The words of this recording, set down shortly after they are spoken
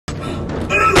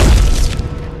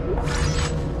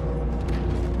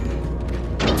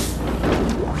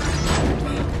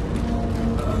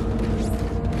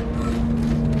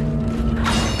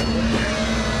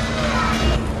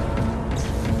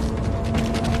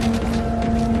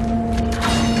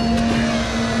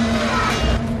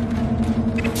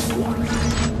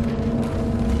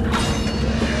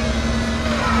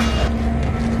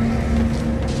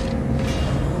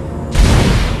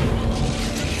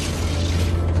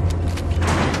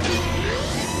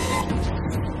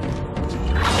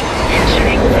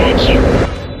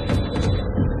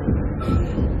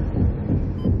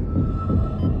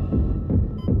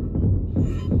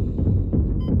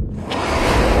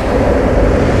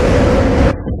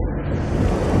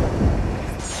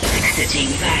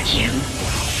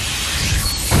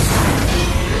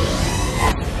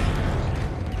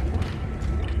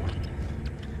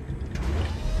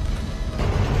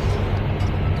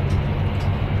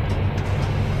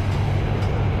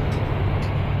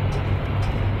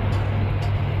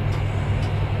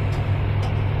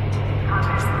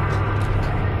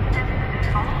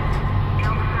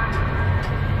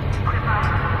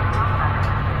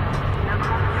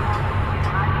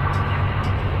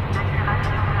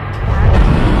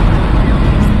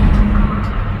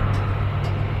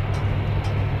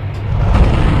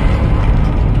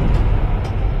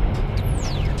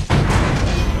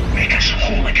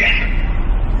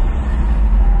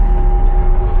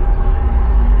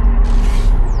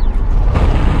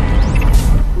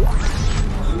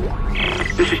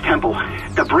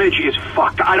bridge is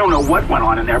fucked. I don't know what went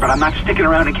on in there, but I'm not sticking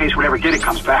around in case whatever did it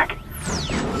comes back.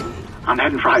 I'm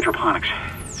heading for hydroponics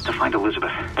to find Elizabeth.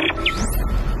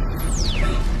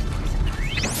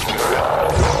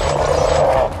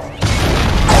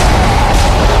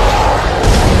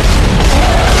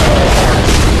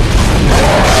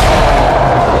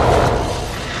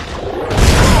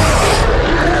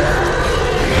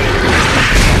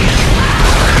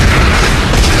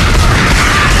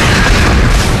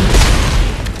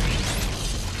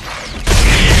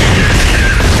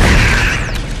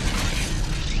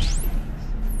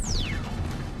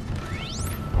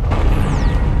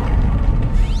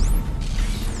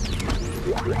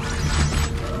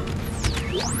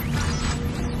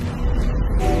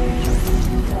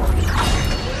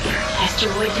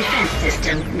 Asteroid defense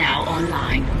system now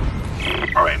online.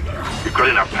 Alright, we've got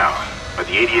enough power, but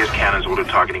the ADS cannon's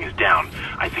auto-targeting is down.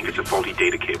 I think it's a faulty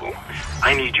data cable.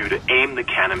 I need you to aim the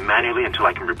cannon manually until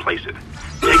I can replace it.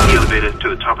 Take the elevator to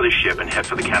the top of the ship and head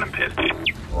for the cannon pit.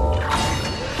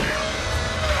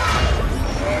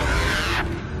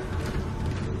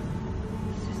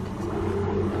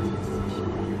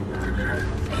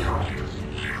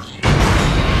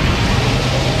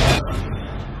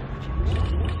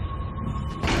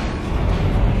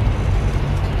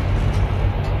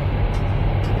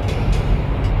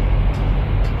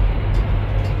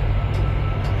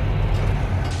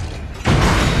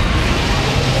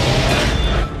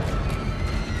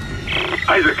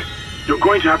 Isaac, you're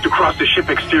going to have to cross the ship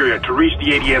exterior to reach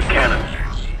the ADS cannon.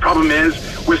 Problem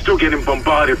is, we're still getting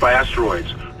bombarded by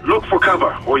asteroids. Look for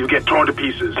cover, or you'll get torn to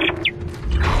pieces.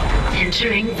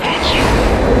 Entering vacuum.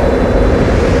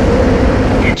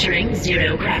 Entering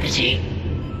zero gravity.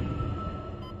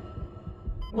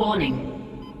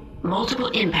 Warning. Multiple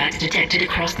impacts detected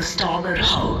across the starboard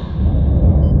hull.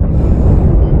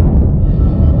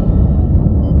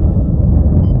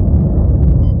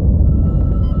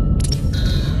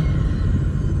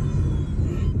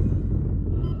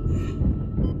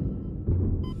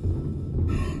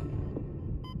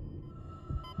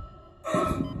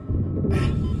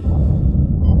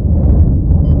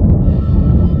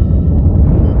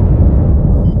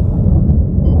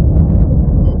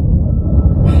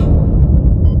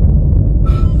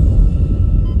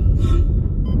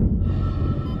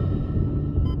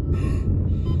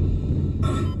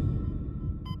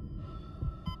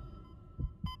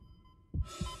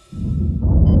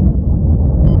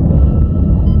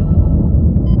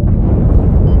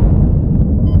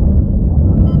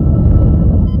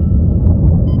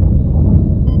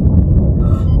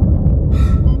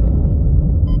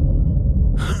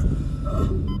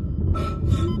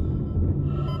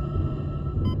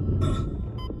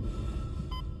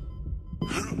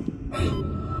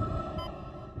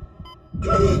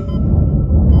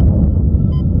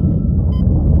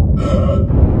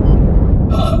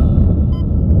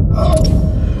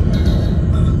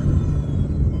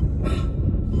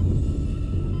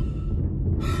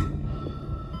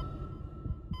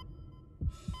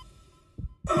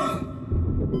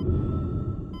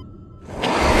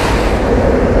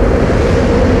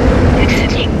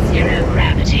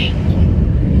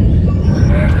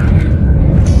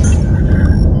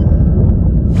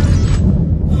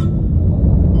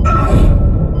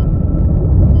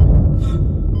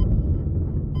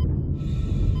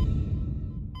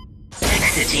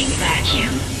 Exiting vacuum.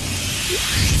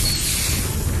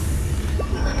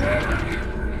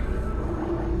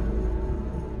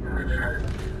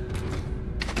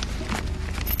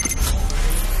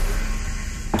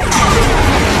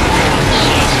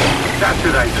 That's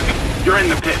it, Isaac. You're in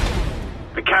the pit.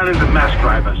 The cannon's a mass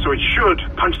driver, so it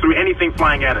should punch through anything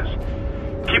flying at us.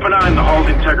 Keep an eye on the hull's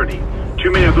integrity.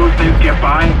 Too many of those things get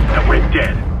by, and we're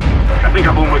dead. I think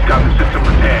I've almost got the system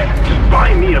repaired. Just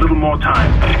buy me a little more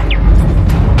time.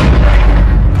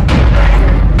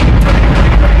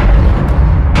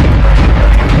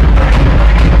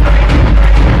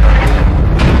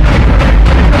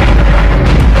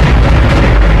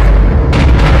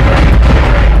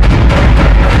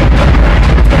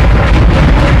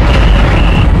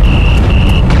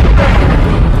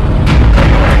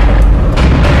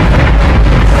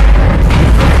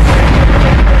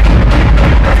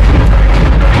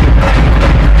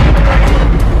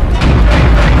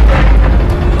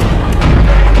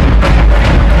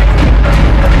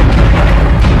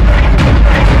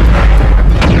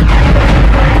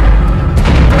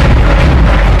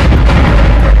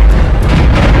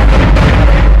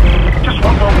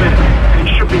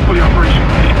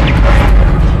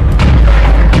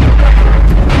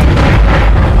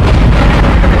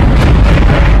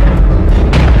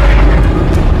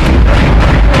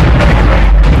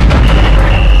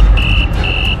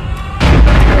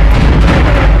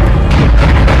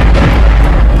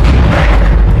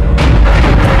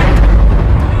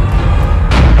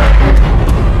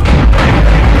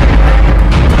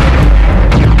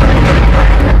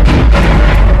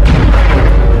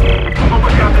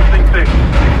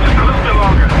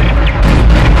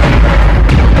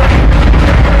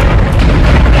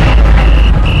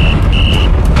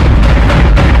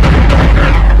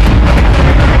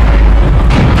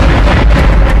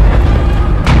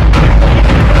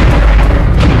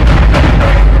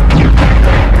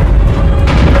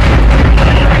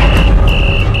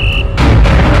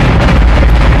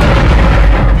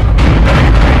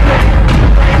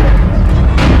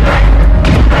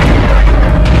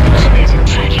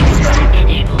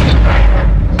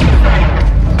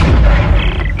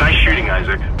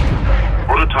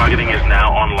 Auto-targeting is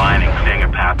now online and clearing a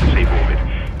path to safe orbit.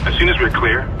 As soon as we're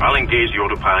clear, I'll engage the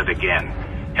autopilot again.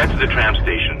 Head to the tram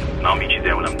station, and I'll meet you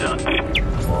there when I'm done.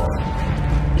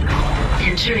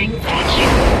 Entering vacuum.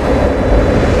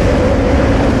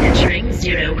 Entering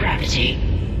zero gravity.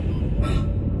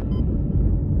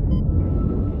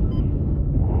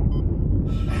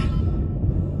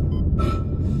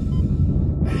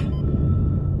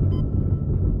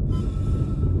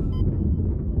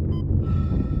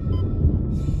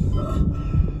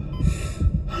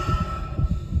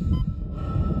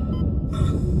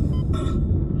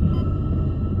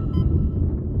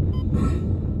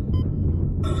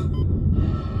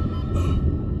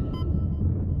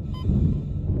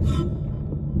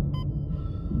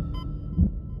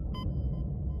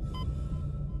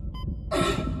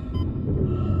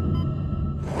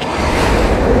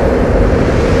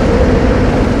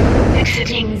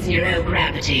 Exiting zero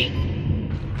gravity.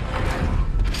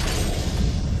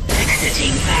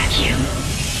 Exiting vacuum.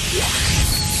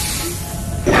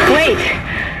 Wait!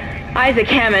 Isaac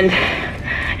Hammond,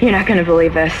 you're not gonna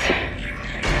believe this.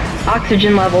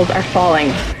 Oxygen levels are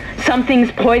falling.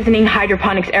 Something's poisoning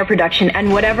hydroponics air production,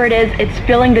 and whatever it is, it's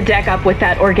filling the deck up with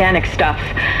that organic stuff.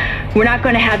 We're not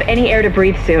going to have any air to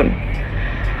breathe soon.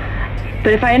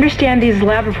 But if I understand these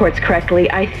lab reports correctly,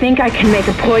 I think I can make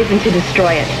a poison to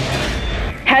destroy it.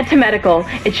 Head to medical.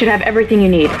 It should have everything you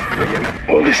need.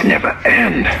 Will this never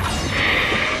end?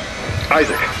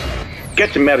 Isaac,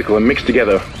 get to medical and mix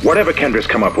together whatever Kendra's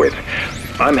come up with.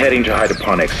 I'm heading to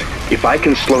hydroponics. If I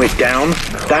can slow it down,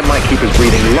 that might keep us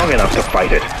breathing long enough to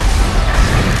fight it.